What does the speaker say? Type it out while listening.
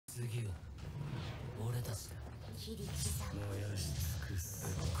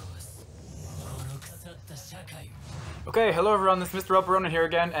Okay, hello everyone, this is Mr. Ronin here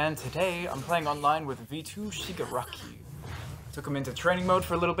again, and today I'm playing online with V2 Shigaraki. Took him into training mode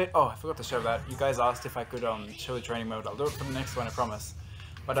for a little bit. Oh, I forgot to show that. You guys asked if I could show the training mode. I'll do it for the next one, I promise.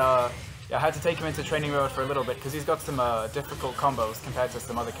 But yeah, I had to take him into training mode for a little bit because he's got some difficult combos compared to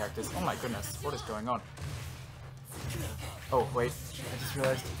some other characters. Oh my goodness, what is going on? Oh, wait, I just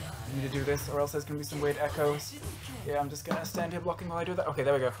realized I need to do this or else there's going to be some weird echoes. Yeah, I'm just going to stand here blocking while I do that. Okay,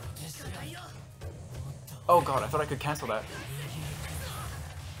 there we go. Oh god, I thought I could cancel that.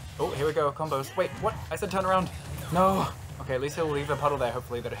 Oh, here we go, combos. Wait, what? I said turn around. No. Okay, at least he'll leave a puddle there,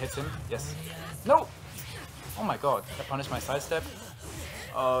 hopefully, that it hits him. Yes. No! Oh my god, that punished my sidestep.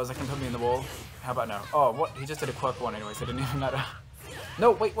 Oh, is that gonna put me in the wall? How about now? Oh, what? He just did a quirk one anyway, so it didn't even matter.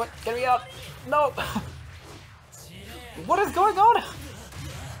 No, wait, what? Get me out! No! What is going on?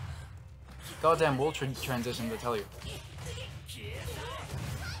 Goddamn wall transitions, I tell you.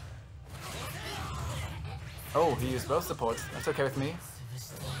 Oh, he used both supports. That's okay with me.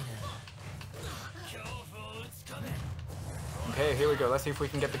 Okay, here we go. Let's see if we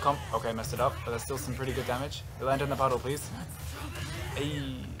can get the comp. Okay, I messed it up, but that's still some pretty good damage. You land in the puddle, please. Hey.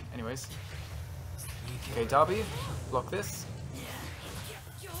 Anyways. Okay, Darby. Block this.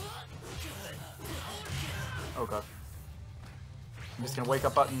 Oh god. I'm just gonna wake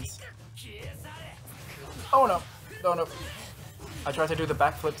up buttons. Oh no! Oh no. I tried to do the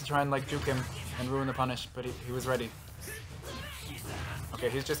backflip to try and like juke him and ruin the punish, but he was ready. Okay,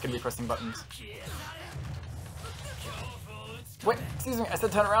 he's just gonna be pressing buttons. Wait, excuse me, I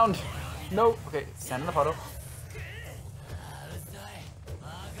said turn around! No! Okay, stand in the puddle.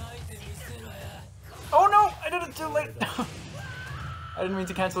 Oh no! I did it too late! I didn't mean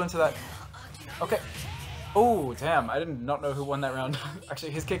to cancel into that. Okay. Oh, damn, I did not know who won that round.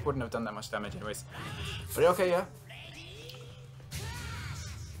 Actually, his kick wouldn't have done that much damage anyways. But okay, yeah.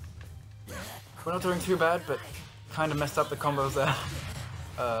 We're not doing too bad, but kind of messed up the combos there.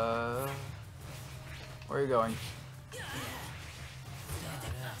 Where are you going?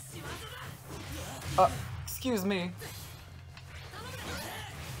 Excuse me.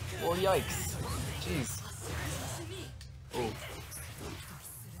 Oh, yikes. Jeez. Oh.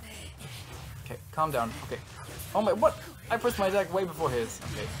 Okay, calm down. Okay. Oh my, what? I pressed my deck way before his.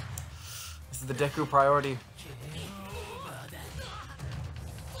 Okay. This is the Deku priority.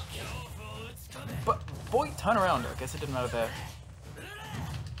 But, boy, turn around. I guess it didn't matter there.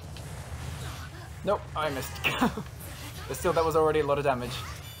 Nope, I missed. But still, that was already a lot of damage.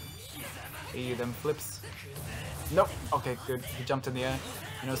 Hey, them flips. Nope. Okay, good. He jumped in the air.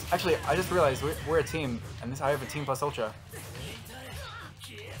 You know, actually, I just realized we're a team, and I have a team plus ultra.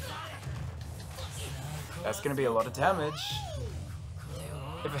 That's gonna be a lot of damage.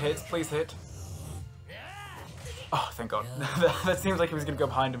 If it hits, please hit. Oh, thank God. That seems like he was gonna go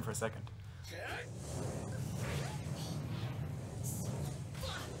behind him for a second.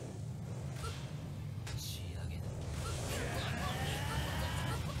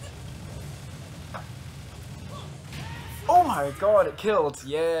 Oh my god, it killed!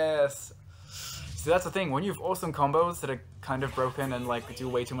 Yes! See, that's the thing, when you have awesome combos that are kind of broken and like do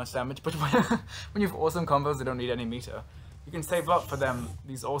way too much damage, but when you have awesome combos that don't need any meter, you can save up for them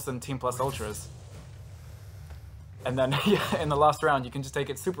these awesome Team Plus Ultras. And then, yeah, in the last round, you can just take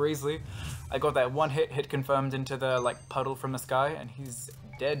it super easily. I got that one hit confirmed into the like puddle from the sky, and he's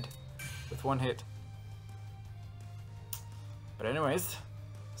dead with one hit. But anyways,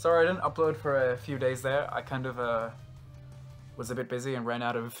 sorry I didn't upload for a few days there. I kind of was a bit busy and ran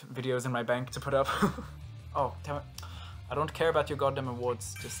out of videos in my bank to put up. Oh, damn it. I don't care about your goddamn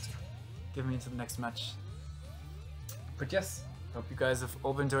awards, just give me to the next match. But yes, hope you guys have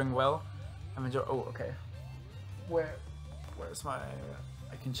all been doing well. I'm enjoying. Oh, okay. Where's my...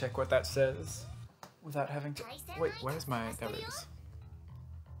 I can check what that says without having to... Wait, where's my... There it is.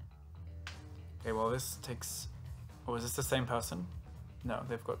 Okay, well this takes... Oh, is this the same person? No,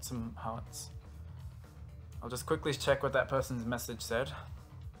 they've got some hearts. I'll just quickly check what that person's message said,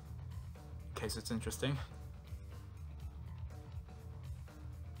 in case it's interesting.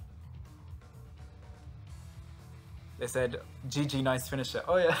 They said, GG, nice finisher.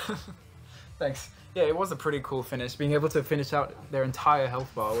 Oh yeah, thanks. Yeah, it was a pretty cool finish, being able to finish out their entire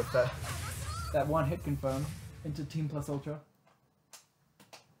health bar with that one hit confirm into Team Plus Ultra.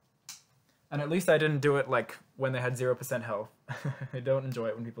 And at least I didn't do it like when they had 0% health. I don't enjoy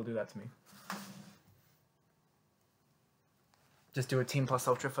it when people do that to me. Just do a Team Plus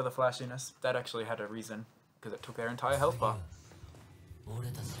Ultra for the flashiness. That actually had a reason, because it took their entire health bar.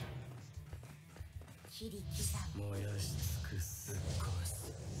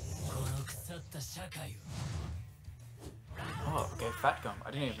 Oh, okay, Fat Gum.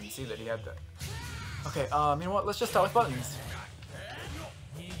 I didn't even see that he had that. Okay, you know what? Let's just start with buttons.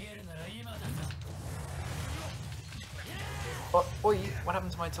 Oh, oi, what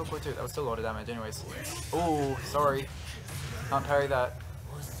happened to my teleport too? That was still a lot of damage anyways. Oh, sorry. Can't parry that.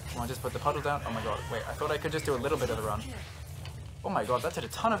 Come on, just put the puddle down. Oh my god, wait, I thought I could just do a little bit of the run. Oh my god, that did a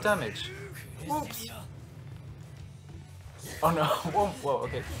ton of damage. Whoops. Oh no, whoa, whoa,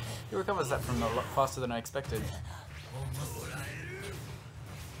 okay. He recovers that from a lot faster than I expected.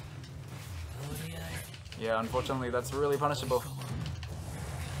 Yeah, unfortunately, that's really punishable.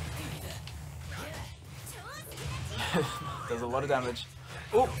 Does a lot of damage.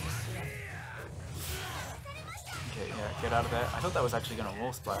 Oh! Okay, yeah, get out of there. I thought that was actually gonna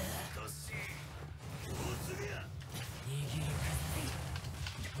wall splat.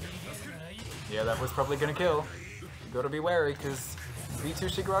 Yeah, that was probably gonna kill. You gotta be wary, because V2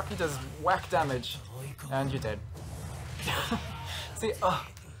 Shigaraki does whack damage. And you're dead. See,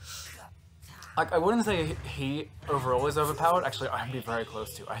 like, I wouldn't say he overall is overpowered. Actually, I'd be very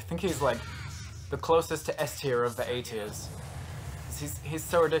close to. I think he's like the closest to S tier of the A tiers. He's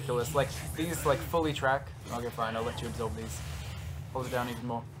so ridiculous. Like, these like fully track. Okay, fine, I'll let you absorb these. Hold it down even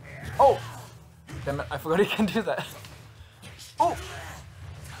more. Oh! Damn it, I forgot he can do that. Oh!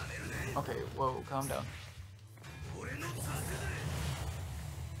 Okay, whoa, calm down.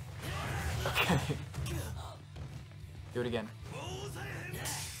 Okay. Do it again.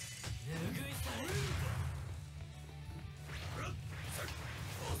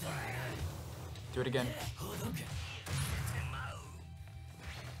 Do it again.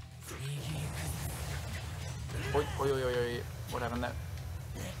 Oi, oi, oi, oi, oi. What happened there?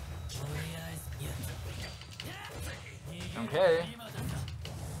 Okay.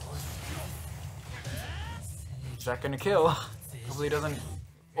 Is that gonna kill? Hopefully he doesn't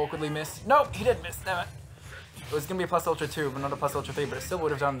awkwardly miss. Nope, he did miss, damn it. It was gonna be a plus ultra 2, but not a plus ultra 3, but it still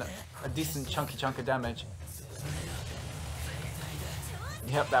would have done a decent chunky chunk of damage.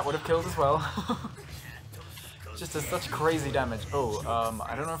 Yep, that would have killed as well. Just does such crazy damage. Oh,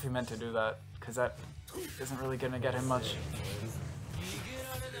 I don't know if he meant to do that, because that isn't really gonna get him much.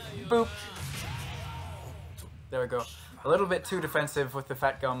 Boop! There we go. A little bit too defensive with the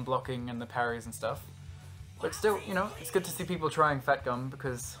Fat Gum blocking and the parries and stuff. But still, you know, it's good to see people trying Fat Gum,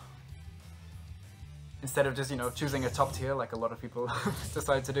 because instead of just, you know, choosing a top tier like a lot of people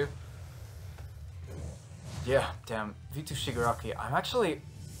decide to do. Yeah, damn. V2 Shigaraki.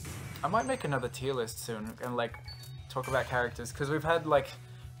 I might make another tier list soon and, like, talk about characters, because we've had, like,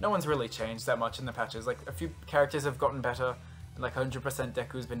 no one's really changed that much in the patches. Like, a few characters have gotten better, and, like, 100%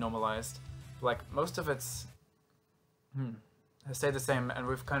 Deku's been normalized. But, like, most of it's, has stayed the same, and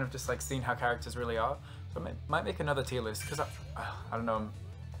we've kind of just, like, seen how characters really are. So I might make another tier list, because I don't know,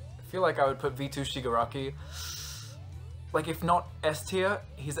 I feel like I would put V2 Shigaraki, like, if not S tier,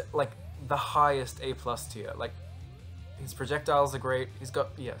 he's, like, the highest A+ tier. Like, his projectiles are great, he's got,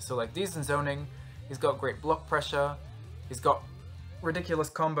 yeah, so like decent zoning, he's got great block pressure, he's got ridiculous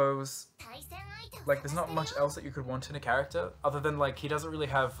combos. Like, there's not much else that you could want in a character, other than, like, he doesn't really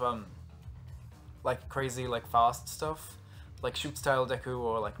have, like, crazy, like, fast stuff, like shoot style Deku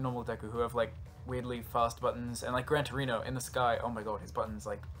or, like, normal Deku, who have, like, weirdly fast buttons, and, like, Gran Torino in the sky, oh my god, his button's,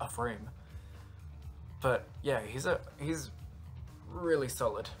 like, a frame. But, yeah, he's really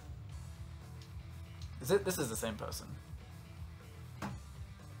solid. This is the same person.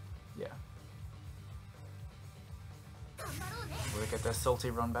 Yeah. Will they get their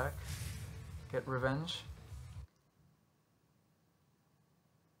salty run back? Get revenge?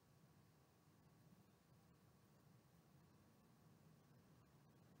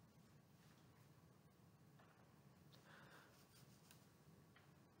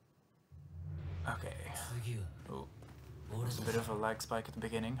 Okay. Oh. There's a bit of a lag spike at the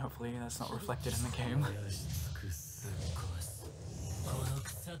beginning. Hopefully that's not reflected in the game.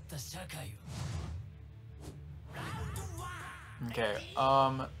 Okay,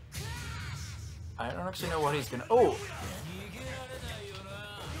 I don't actually know what he's gonna— oh!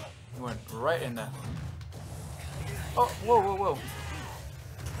 He went right in there. Oh, whoa, whoa, whoa.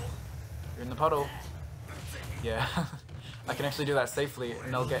 You're in the puddle. Yeah. I can actually do that safely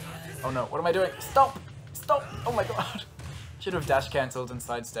and they'll get— oh no, what am I doing? Stop! Stop! Oh my god! Should have dash cancelled and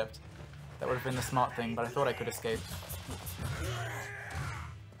sidestepped. That would have been the smart thing, but I thought I could escape.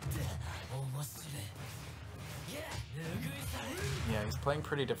 Yeah, he's playing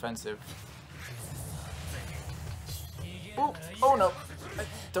pretty defensive. Oh, oh no! I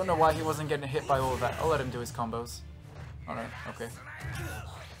don't know why he wasn't getting hit by all of that. I'll let him do his combos. Alright, okay.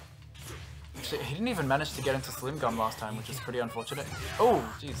 Actually, he didn't even manage to get into Slim Gun last time, which is pretty unfortunate. Oh,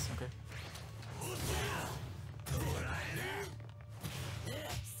 jeez, okay.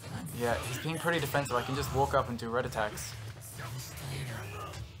 Yeah, he's being pretty defensive. I can just walk up and do red attacks.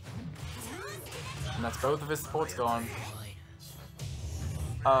 And that's both of his supports gone.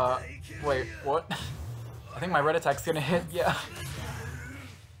 Wait, what? I think my red attack's gonna hit, yeah.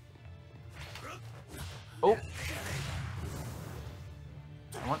 Oh!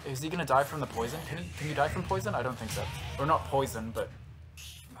 Is he gonna die from the poison? Can you die from poison? I don't think so. Or not poison, but,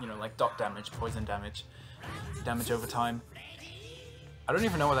 you know, like dot damage, poison damage. Damage over time. I don't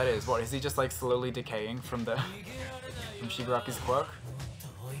even know what that is. What, is he just like slowly decaying from from Shigaraki's quirk?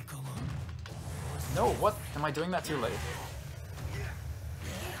 No, what? Am I doing that too late?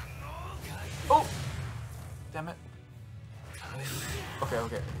 Oh! Damn it.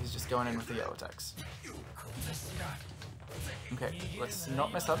 Okay, he's just going in with the yellow attacks. Okay, let's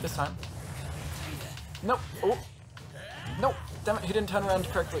not mess up this time. Nope! Oh! Nope! Damn it, he didn't turn around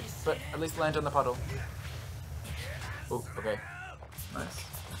correctly, but at least land on the puddle. Oh, okay. Nice.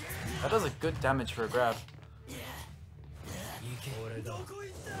 That does a good damage for a grab.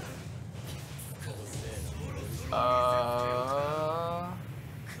 I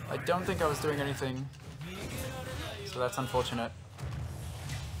don't think I was doing anything, so that's unfortunate.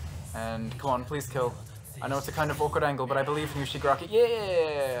 And come on, please kill. I know it's a kind of awkward angle, but I believe in you, Shigaraki.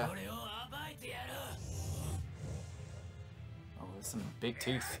 Yeah! Oh, there's some big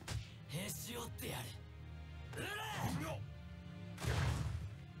teeth.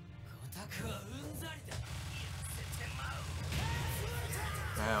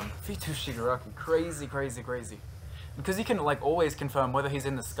 Damn, V2 Shigaraki, crazy. Because he can like always confirm whether he's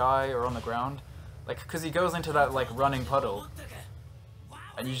in the sky or on the ground. Like, because he goes into that like running puddle.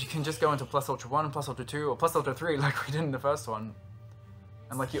 And you can just go into plus ultra 1, plus ultra 2, or plus ultra 3 like we did in the first one.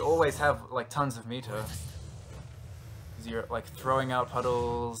 And like you always have like tons of meter. Because you're like throwing out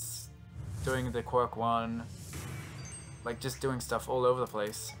puddles, doing the quirk 1, like just doing stuff all over the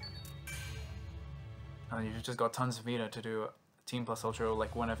place. And you've just got tons of meter to do team plus ultra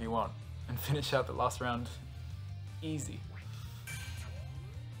like whenever you want. And finish out the last round easy.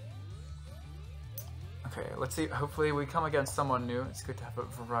 Okay, let's see. Hopefully we come against someone new. It's good to have a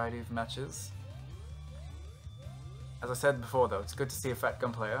variety of matches. As I said before though, it's good to see a fat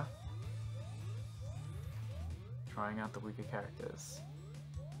gun player trying out the weaker characters.